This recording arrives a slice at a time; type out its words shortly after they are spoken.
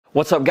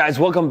What's up, guys?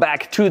 Welcome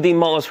back to the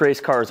Mullis Race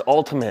Cars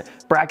Ultimate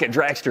Bracket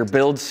Dragster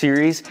build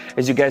series.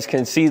 As you guys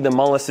can see, the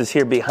Mullis is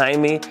here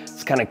behind me.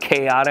 It's kind of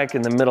chaotic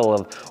in the middle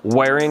of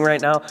wiring right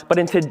now. But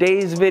in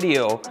today's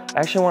video, I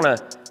actually want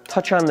to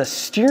touch on the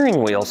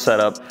steering wheel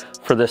setup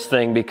for this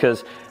thing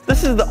because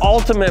this is the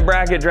ultimate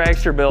bracket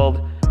dragster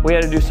build. We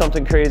had to do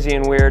something crazy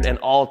and weird and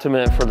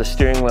ultimate for the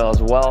steering wheel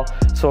as well.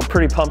 So I'm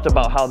pretty pumped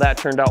about how that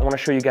turned out. I want to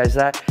show you guys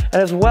that,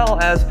 and as well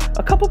as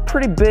a couple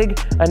pretty big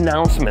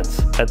announcements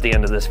at the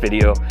end of this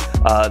video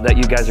that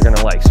you guys are going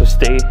to like. So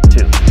stay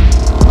tuned.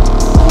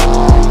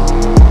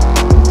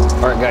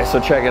 All right, guys,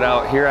 so check it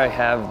out. Here I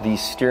have the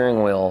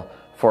steering wheel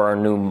for our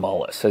new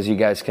Mullis. As you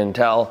guys can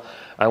tell,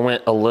 I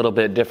went a little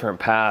bit different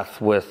path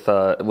with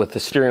the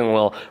steering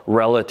wheel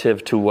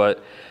relative to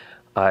what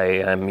I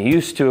am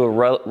used to,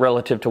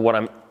 relative to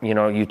what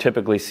you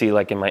typically see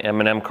like in my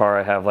M&M car.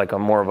 I have like a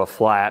more of a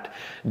flat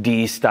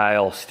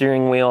D-style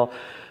steering wheel.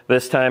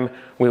 This time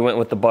we went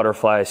with the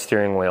butterfly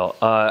steering wheel.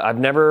 I've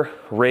never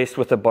raced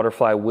with a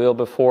butterfly wheel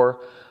before,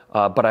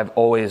 but I've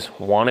always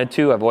wanted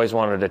to. I've always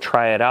wanted to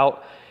try it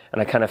out,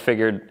 and I kind of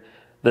figured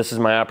this is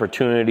my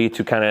opportunity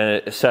to kind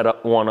of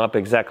set one up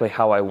exactly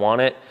how I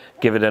want it,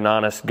 give it an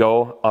honest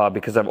go,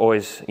 because I've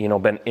always,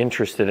 been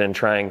interested in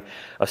trying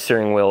a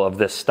steering wheel of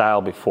this style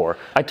before.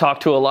 I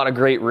talked to a lot of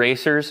great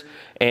racers,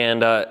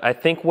 and I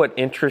think what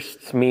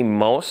interests me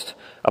most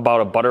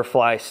about a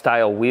butterfly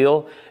style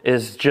wheel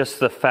is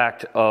just the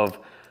fact of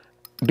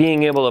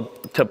being able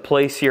to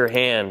place your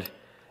hand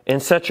in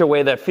such a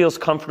way that feels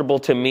comfortable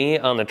to me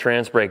on the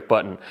trans brake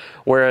button.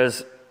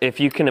 Whereas if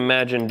you can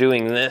imagine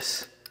doing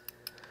this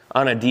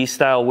on a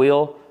D-style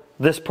wheel,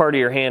 this part of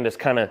your hand is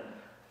kind of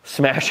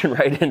smashing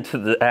right into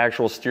the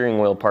actual steering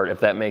wheel part,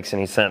 if that makes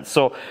any sense.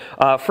 So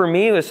for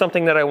me, it was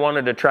something that I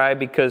wanted to try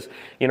because,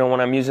 when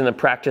I'm using the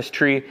practice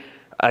tree,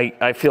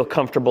 I feel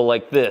comfortable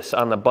like this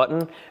on the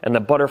button, and the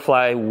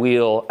butterfly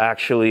wheel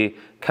actually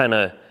kind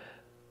of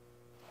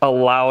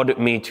allowed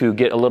me to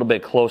get a little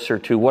bit closer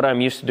to what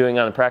I'm used to doing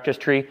on the practice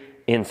tree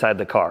inside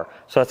the car.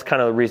 So that's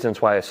kind of the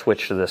reasons why I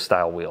switched to this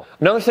style wheel.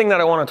 Another thing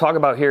that I want to talk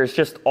about here is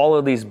just all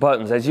of these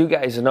buttons. As you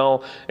guys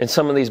know, in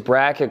some of these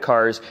bracket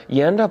cars,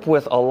 you end up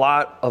with a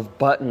lot of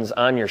buttons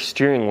on your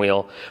steering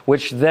wheel,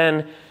 which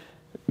then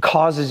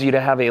causes you to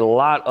have a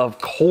lot of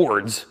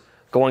cords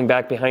going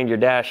back behind your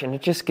dash, and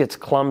it just gets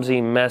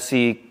clumsy,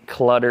 messy,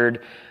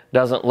 cluttered,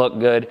 doesn't look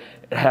good.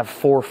 Have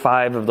 4 or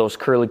 5 of those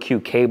curly Q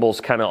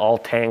cables kind of all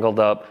tangled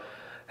up,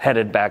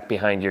 headed back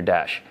behind your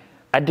dash.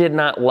 I did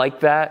not like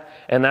that,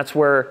 and that's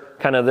where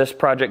kind of this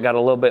project got a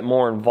little bit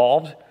more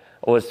involved,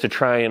 was to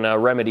try and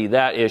remedy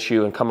that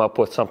issue and come up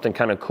with something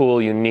kind of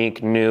cool,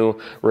 unique, new,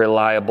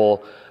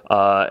 reliable,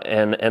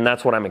 and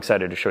that's what I'm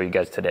excited to show you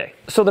guys today.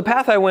 So the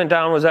path I went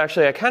down was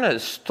actually, I kind of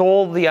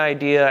stole the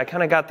idea, I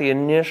kind of got the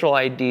initial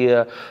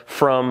idea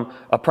from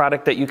a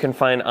product that you can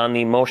find on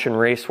the Motion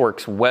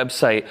Raceworks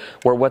website,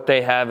 where what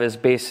they have is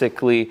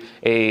basically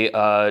a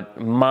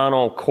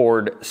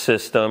monocord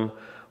system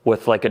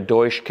with like a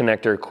Deutsch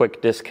connector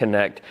quick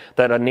disconnect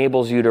that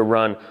enables you to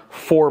run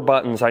 4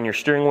 buttons on your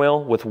steering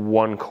wheel with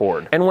 1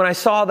 cord. And when I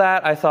saw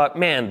that, I thought,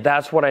 man,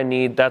 that's what I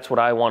need, that's what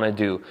I want to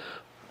do.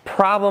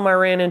 Problem I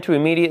ran into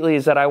immediately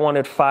is that I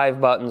wanted 5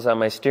 buttons on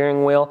my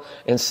steering wheel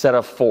instead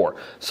of 4.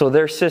 So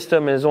their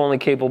system is only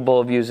capable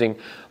of using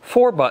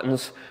 4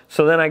 buttons.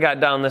 So then I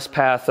got down this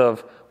path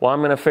of, well,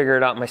 I'm going to figure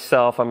it out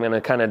myself. I'm going to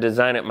kind of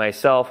design it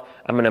myself.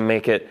 I'm going to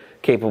make it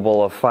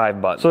capable of 5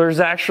 buttons. So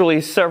there's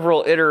actually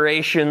several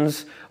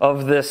iterations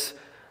of this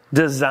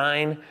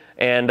design,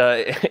 and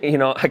I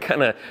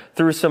kind of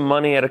threw some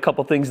money at a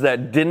couple things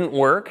that didn't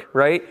work,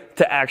 right,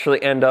 to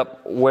actually end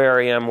up where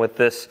I am with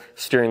this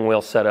steering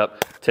wheel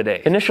setup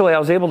today. Initially, I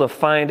was able to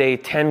find a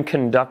 10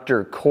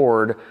 conductor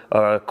cord,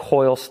 a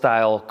coil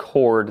style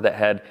cord that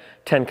had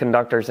 10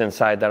 conductors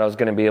inside that I was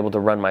going to be able to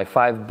run my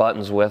 5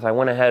 buttons with. I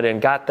went ahead and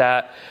got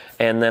that,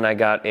 and then I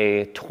got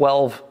a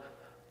 12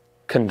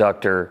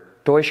 conductor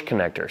Deutsch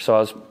connector. So I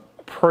was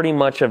pretty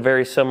much a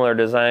very similar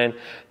design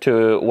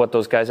to what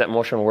those guys at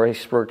Motion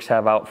Raceworks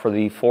have out for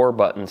the 4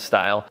 button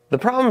style. The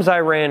problems I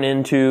ran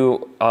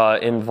into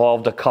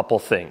involved a couple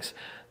things.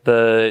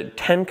 The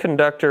 10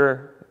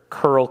 conductor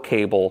curl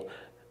cable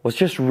was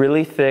just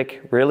really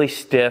thick, really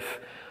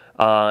stiff,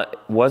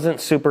 wasn't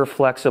super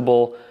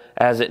flexible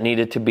as it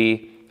needed to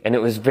be, and it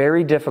was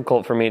very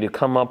difficult for me to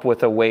come up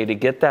with a way to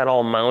get that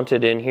all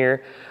mounted in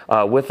here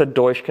with a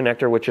Deutsch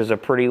connector, which is a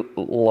pretty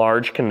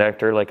large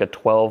connector, like a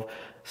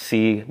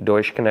 12C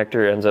Deutsch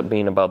connector. Ends up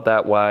being about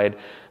that wide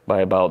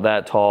by about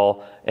that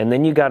tall, and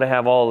then you got to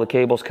have all the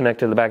cables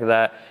connected to the back of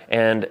that,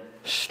 and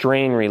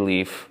strain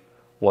relief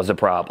was a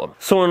problem.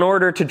 So in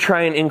order to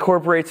try and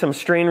incorporate some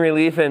strain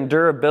relief and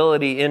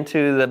durability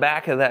into the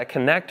back of that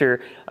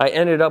connector, I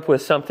ended up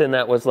with something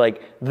that was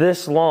like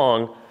this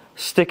long,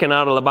 sticking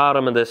out of the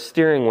bottom of the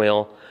steering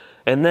wheel.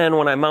 And then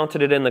when I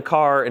mounted it in the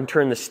car and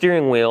turned the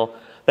steering wheel,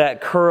 that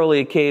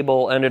curly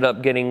cable ended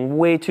up getting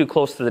way too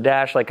close to the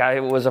dash. Like, I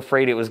was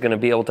afraid it was going to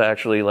be able to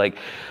actually like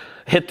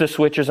hit the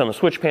switches on the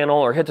switch panel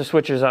or hit the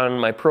switches on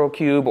my Pro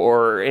Cube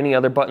or any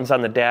other buttons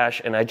on the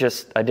dash, and I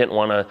didn't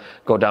want to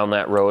go down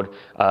that road.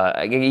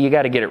 You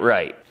got to get it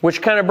right.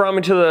 Which kind of brought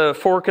me to the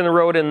fork in the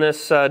road in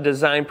this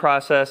design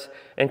process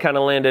and kind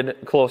of landed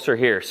closer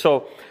here.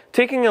 So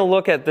taking a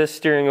look at this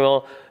steering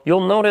wheel,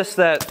 you'll notice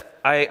that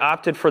I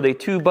opted for the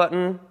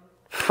 2-button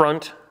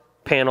front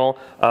panel.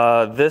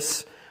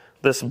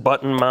 This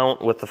button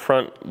mount with the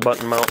front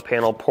button mount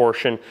panel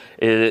portion,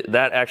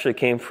 that actually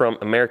came from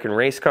American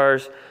Race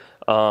Cars,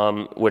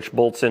 which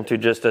bolts into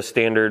just a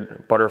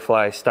standard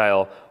butterfly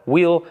style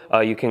wheel.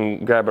 You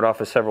can grab it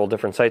off of several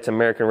different sites.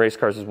 American Race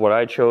Cars is what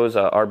I chose.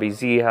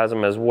 RBZ has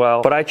them as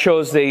well. But I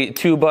chose the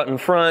 2-button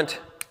front,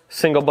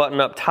 single button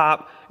up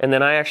top, and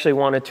then I actually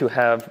wanted to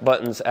have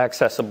buttons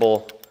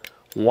accessible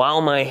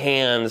while my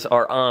hands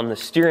are on the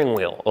steering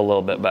wheel a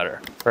little bit better,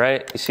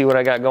 right? You see what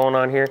I got going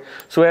on here?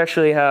 So we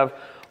actually have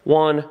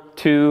 1,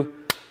 2,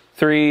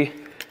 3,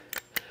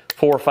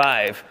 4,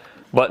 5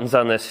 buttons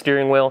on this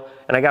steering wheel,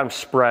 and I got them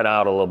spread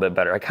out a little bit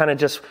better.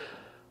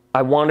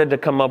 I wanted to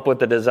come up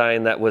with a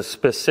design that was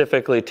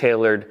specifically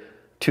tailored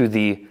to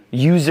the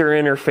user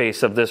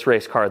interface of this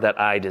race car that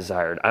I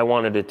desired. I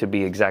wanted it to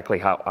be exactly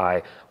how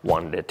I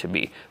wanted it to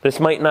be. This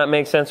might not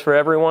make sense for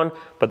everyone,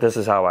 but this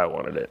is how I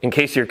wanted it. In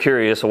case you're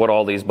curious what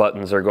all these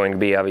buttons are going to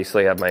be,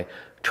 obviously I have my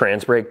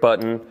trans brake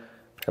button,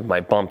 I have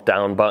my bump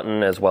down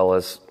button, as well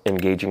as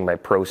engaging my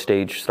Pro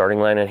Stage starting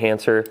line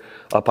enhancer.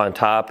 Up on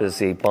top is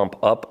the bump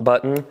up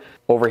button.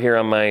 Over here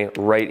on my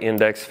right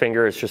index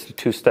finger, it's just a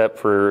 2-step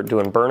for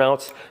doing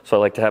burnouts. So I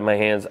like to have my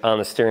hands on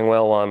the steering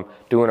wheel while I'm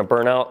doing a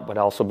burnout, but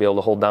also be able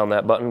to hold down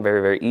that button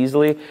very, very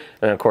easily.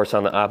 And of course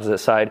on the opposite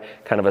side,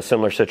 kind of a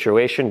similar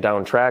situation,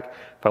 down track.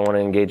 If I want to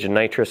engage in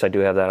nitrous, I do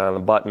have that on the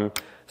button,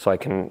 so I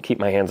can keep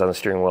my hands on the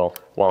steering wheel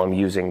while I'm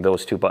using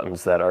those 2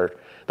 buttons that are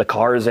the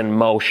cars in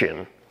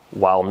motion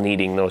while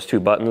needing those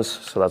 2 buttons,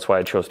 so that's why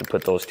I chose to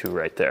put those 2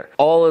 right there.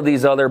 All of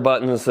these other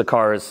buttons, the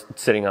car is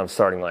sitting on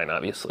starting line,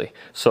 obviously,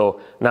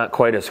 so not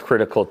quite as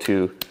critical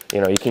to,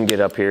 you can get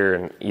up here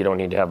and you don't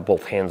need to have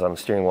both hands on the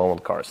steering wheel when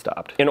the car is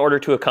stopped. In order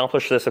to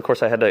accomplish this, of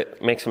course, I had to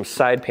make some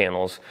side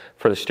panels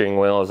for the steering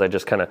wheel, as I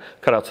just kind of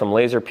cut out some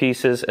laser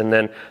pieces, and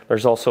then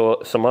there's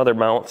also some other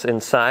mounts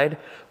inside,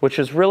 which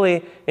is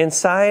really,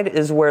 inside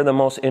is where the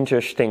most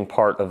interesting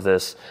part of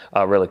this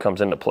really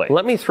comes into play.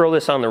 Let me throw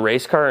this on the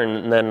race car,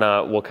 and then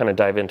we'll kind of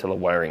dive into the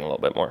wiring a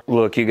little bit more.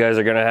 Look, you guys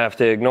are gonna have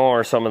to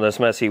ignore some of this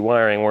messy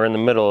wiring. We're in the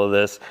middle of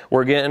this.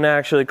 We're getting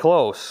actually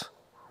close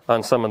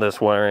on some of this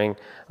wiring,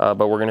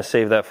 but we're gonna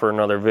save that for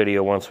another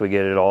video once we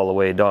get it all the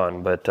way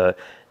done. But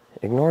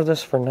ignore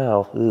this for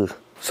now. Ugh.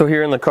 So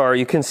here in the car,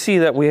 you can see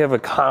that we have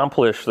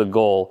accomplished the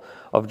goal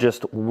of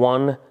just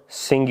one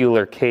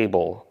singular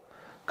cable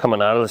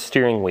coming out of the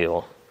steering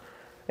wheel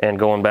and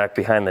going back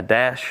behind the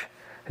dash.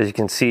 As you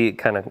can see, it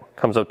kind of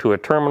comes up to a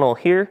terminal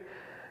here,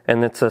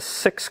 and it's a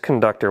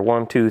 6-conductor,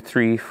 1, 2,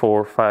 3,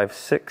 4, 5,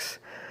 6.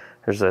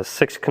 There's a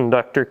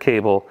 6-conductor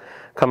cable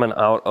coming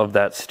out of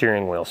that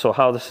steering wheel. So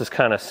how this is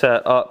kind of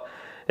set up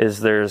is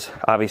there's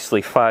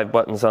obviously 5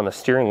 buttons on the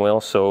steering wheel,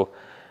 so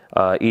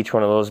each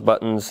one of those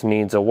buttons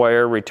needs a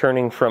wire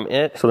returning from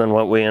it. So then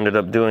what we ended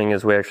up doing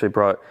is we actually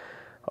brought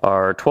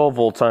our 12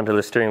 volts onto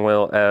the steering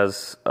wheel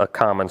as a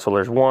common. So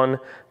there's one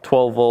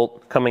 12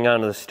 volt coming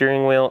onto the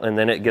steering wheel, and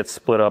then it gets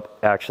split up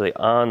actually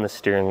on the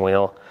steering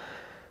wheel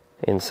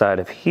inside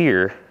of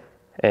here,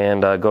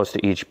 and goes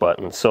to each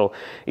button. So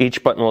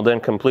each button will then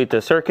complete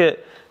the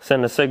circuit,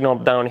 send a signal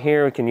down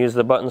here. We can use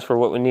the buttons for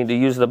what we need to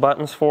use the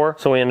buttons for.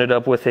 So we ended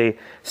up with a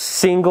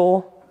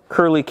single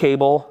curly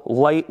cable,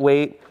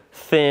 lightweight,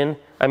 thin.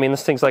 I mean,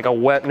 this thing's like a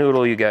wet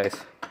noodle, you guys.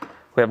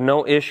 We have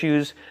no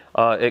issues.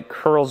 It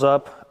curls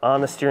up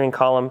on the steering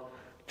column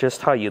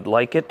just how you'd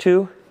like it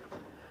to.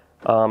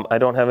 I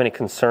don't have any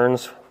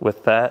concerns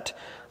with that.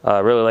 I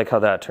really like how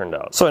that turned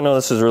out. So I know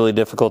this is really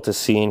difficult to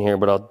see in here,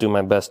 but I'll do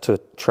my best to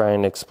try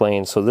and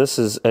explain. So this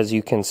is, as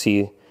you can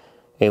see,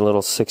 a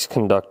little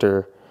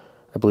 6-conductor.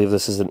 I believe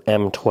this is an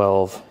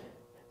M12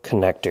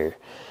 connector,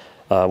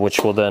 which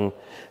will then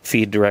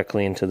feed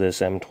directly into this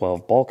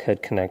M12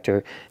 bulkhead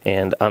connector.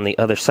 And on the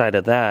other side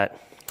of that,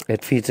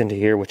 it feeds into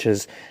here, which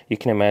is, you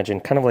can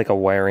imagine, kind of like a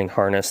wiring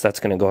harness. That's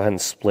going to go ahead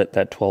and split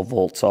that 12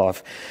 volts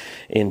off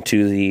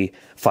into the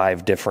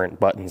 5 different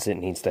buttons it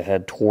needs to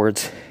head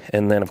towards.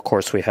 And then, of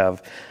course, we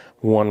have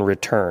one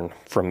return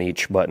from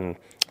each button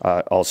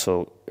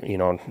also,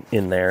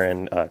 in there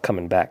and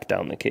coming back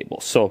down the cable.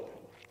 So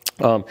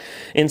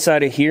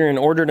inside of here, in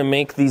order to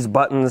make these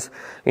buttons,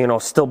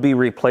 still be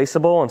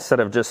replaceable instead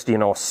of just,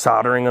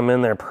 soldering them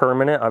in there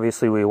permanent.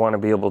 Obviously, we want to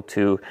be able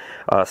to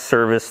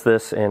service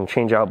this and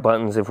change out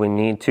buttons if we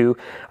need to.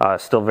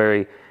 Still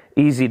very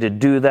easy to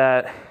do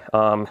that.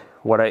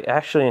 What I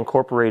actually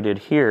incorporated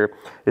here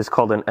is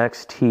called an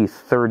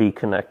XT30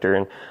 connector,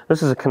 and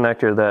this is a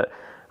connector that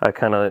I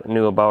kind of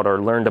knew about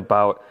or learned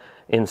about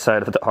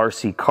inside of the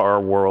RC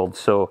car world.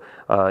 So,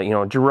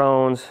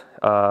 drones,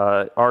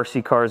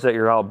 RC cars that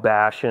you're out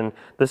bashing.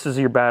 This is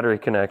your battery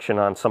connection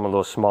on some of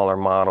those smaller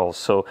models.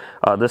 So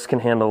this can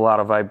handle a lot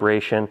of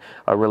vibration,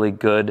 a really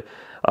good,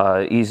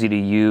 easy to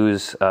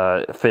use,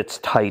 fits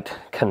tight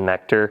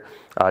connector.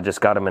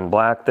 Just got them in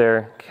black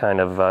there, kind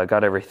of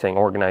got everything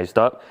organized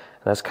up.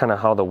 And that's kind of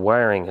how the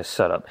wiring is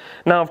set up.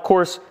 Now, of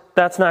course,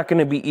 that's not going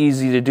to be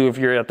easy to do if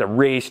you're at the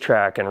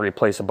racetrack and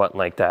replace a button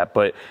like that.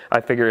 But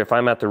I figure if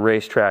I'm at the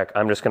racetrack,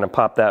 I'm just going to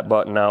pop that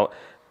button out,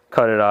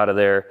 cut it out of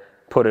there,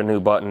 put a new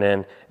button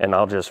in, and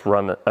I'll just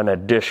run an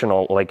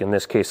additional, like in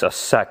this case, a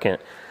second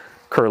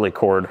curly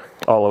cord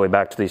all the way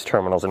back to these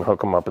terminals and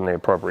hook them up in the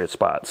appropriate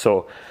spot.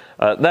 So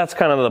that's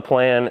kind of the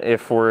plan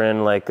if we're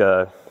in like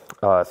a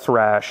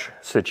thrash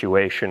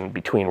situation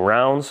between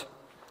rounds.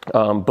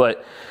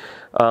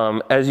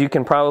 As you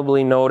can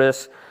probably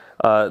notice,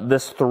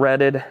 this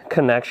threaded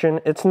connection,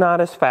 it's not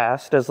as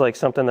fast as like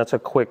something that's a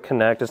quick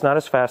connect. It's not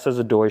as fast as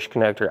a Deutsch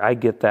connector. I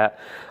get that.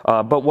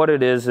 But what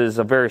it is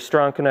a very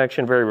strong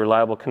connection, very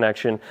reliable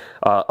connection,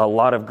 a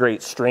lot of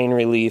great strain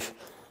relief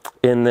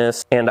in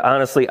this. And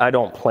honestly, I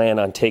don't plan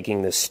on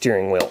taking this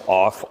steering wheel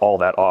off all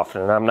that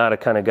often. And I'm not a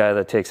kind of guy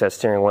that takes that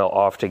steering wheel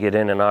off to get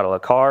in and out of the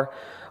car.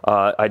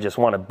 I just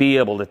want to be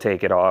able to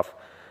take it off.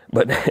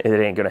 But it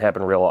ain't going to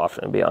happen real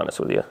often, to be honest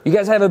with you. You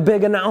guys, have a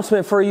big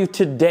announcement for you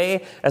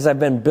today as I've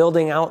been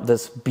building out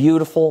this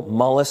beautiful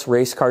Mullis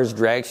Race Cars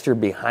Dragster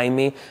behind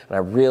me, and I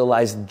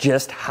realized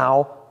just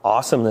how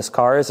awesome this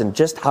car is and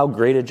just how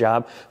great a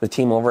job the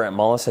team over at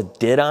Mullis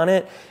did on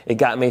it. It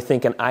got me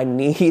thinking I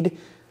need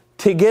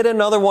to get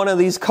another one of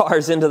these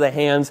cars into the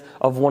hands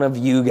of one of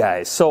you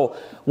guys. So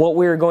what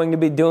we're going to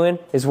be doing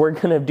is we're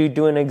going to be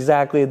doing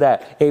exactly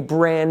that. A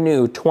brand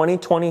new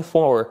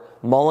 2024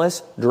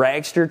 Mullis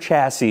Dragster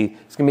chassis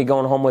is going to be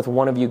going home with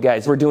one of you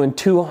guys. We're doing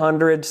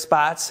 200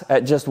 spots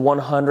at just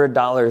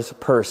 $100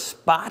 per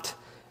spot,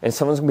 and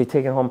someone's going to be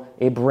taking home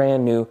a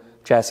brand new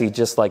chassis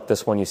just like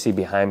this one you see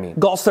behind me.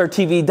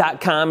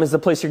 GallStarTV.com is the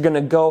place you're going to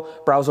go.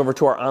 Browse over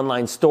to our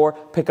online store,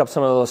 pick up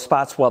some of those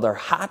spots while they're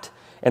hot,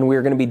 and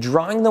we're going to be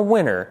drawing the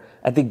winner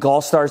at the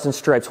Gall Stars and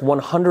Stripes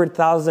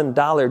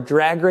 $100,000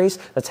 drag race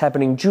that's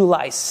happening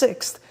July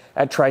 6th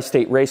at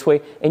Tri-State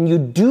Raceway, and you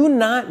do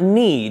not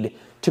need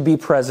to be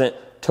present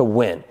to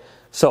win.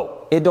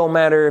 So it don't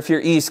matter if you're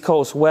East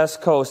Coast,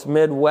 West Coast,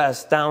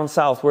 Midwest, down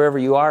south, wherever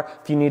you are,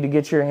 if you need to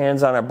get your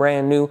hands on a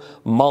brand new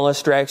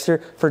Mullis Dragster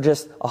for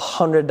just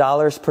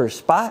 $100 per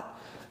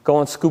spot, go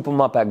and scoop them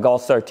up at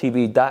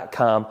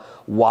gallstartv.com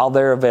while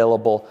they're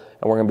available,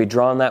 and we're going to be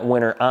drawing that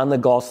winner on the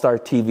GallStar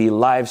TV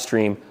live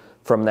stream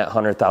from that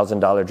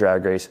 $100,000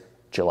 drag race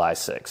July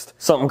 6th.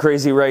 Something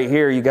crazy right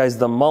here, you guys,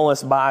 the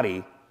Mullis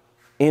body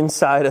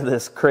inside of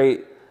this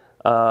crate.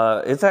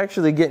 It's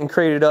actually getting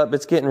crated up.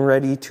 It's getting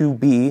ready to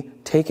be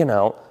taken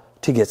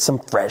out to get some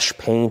fresh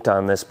paint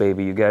on this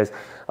baby, you guys.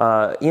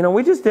 You know,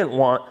 we just didn't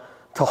want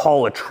to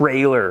haul a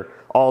trailer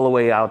all the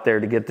way out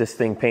there to get this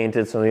thing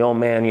painted. So the old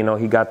man, you know,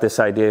 he got this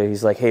idea.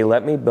 He's like, hey,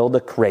 let me build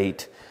a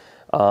crate.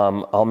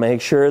 I'll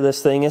make sure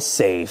this thing is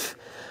safe.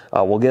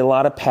 We'll get a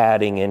lot of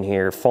padding in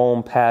here,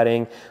 foam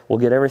padding. We'll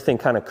get everything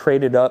kind of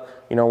crated up.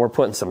 You know, we're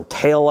putting some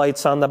tail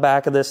lights on the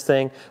back of this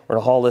thing. We're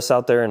gonna haul this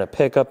out there in a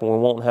pickup, and we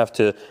won't have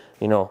to,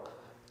 you know,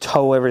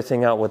 tow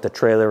everything out with the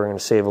trailer. We're going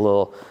to save a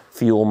little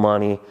fuel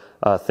money,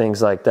 things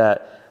like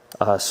that.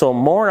 So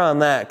more on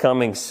that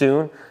coming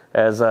soon,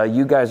 as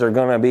you guys are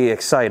going to be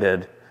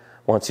excited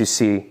once you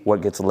see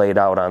what gets laid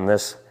out on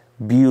this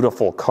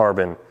beautiful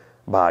carbon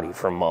body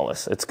from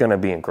Mullis. It's going to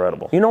be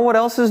incredible. You know what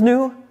else is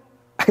new?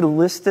 I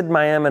listed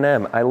my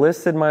M&M. I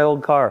listed my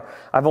old car.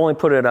 I've only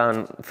put it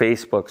on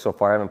Facebook so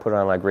far. I haven't put it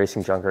on like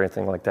Racing Junk or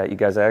anything like that. You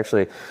guys, I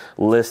actually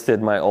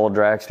listed my old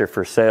dragster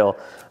for sale.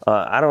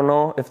 I don't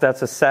know if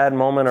that's a sad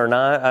moment or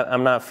not.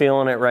 I'm not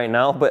feeling it right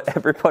now, but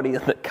everybody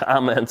in the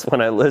comments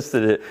when I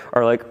listed it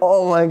are like,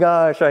 oh my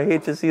gosh, I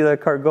hate to see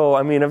that car go.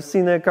 I mean, I've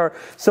seen that car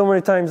so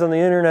many times on the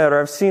internet, or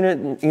I've seen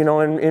it, you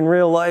know, in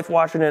real life,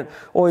 watching it,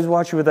 always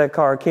watching with that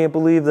car. I can't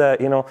believe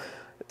that, you know.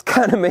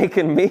 Kind of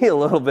making me a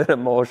little bit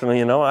emotional,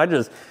 you know. I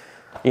just,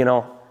 you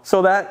know,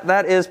 so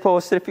that is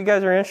posted. If you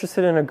guys are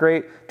interested in a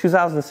great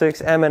 2006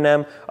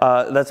 M&M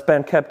that's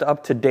been kept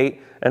up to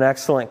date, an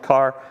excellent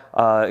car,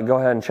 go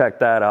ahead and check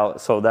that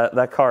out. So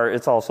that car,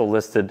 it's also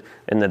listed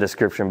in the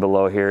description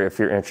below here if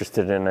you're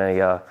interested in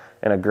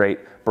a great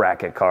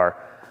bracket car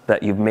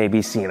that you've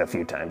maybe seen a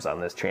few times on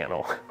this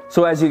channel.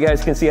 So as you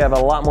guys can see, I have a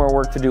lot more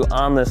work to do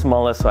on this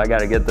Mullis, so I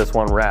gotta get this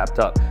one wrapped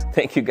up.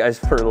 Thank you guys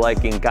for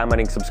liking,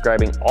 commenting,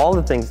 subscribing, all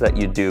the things that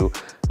you do.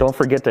 Don't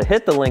forget to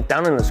hit the link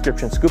down in the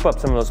description, scoop up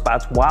some of those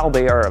spots while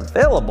they are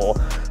available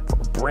for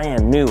a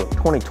brand new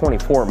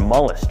 2024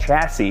 Mullis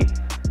chassis.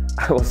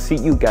 I will see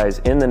you guys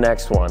in the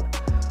next one.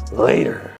 Later.